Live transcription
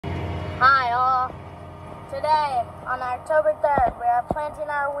Hi all. Today, on October 3rd, we are planting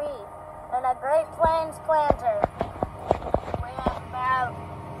our wheat in a Great Plains planter. We have about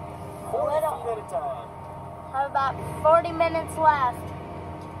 40 feet at a time. Have about 40 minutes left,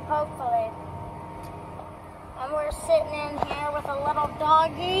 hopefully. And we're sitting in here with a little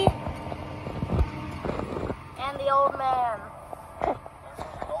doggy and the old man.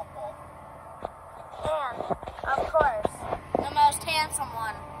 And, of course, the most handsome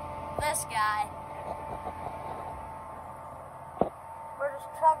one, this guy. We're just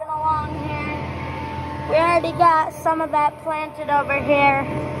trucking along here. We already got some of that planted over here.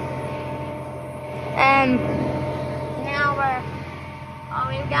 And now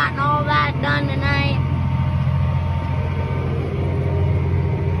we've gotten all that done tonight.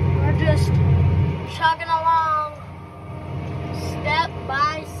 We're just chugging along, step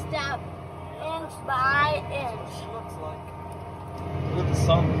by step, inch by inch. She looks like. Look at the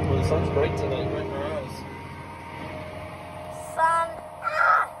sun. Well, the sun's great today, right in our eyes. Sun,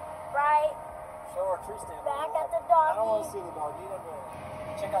 bright. Show our tree stand. Back at the doggy. I don't want to see the doggy.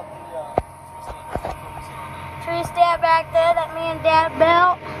 Check out the tree stand. Tree stand back there that me and Dad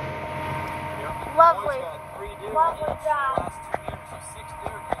built. Yep. Lovely. Boy's got 3 deer Lovely each job. the last 2 years, so 6 deer.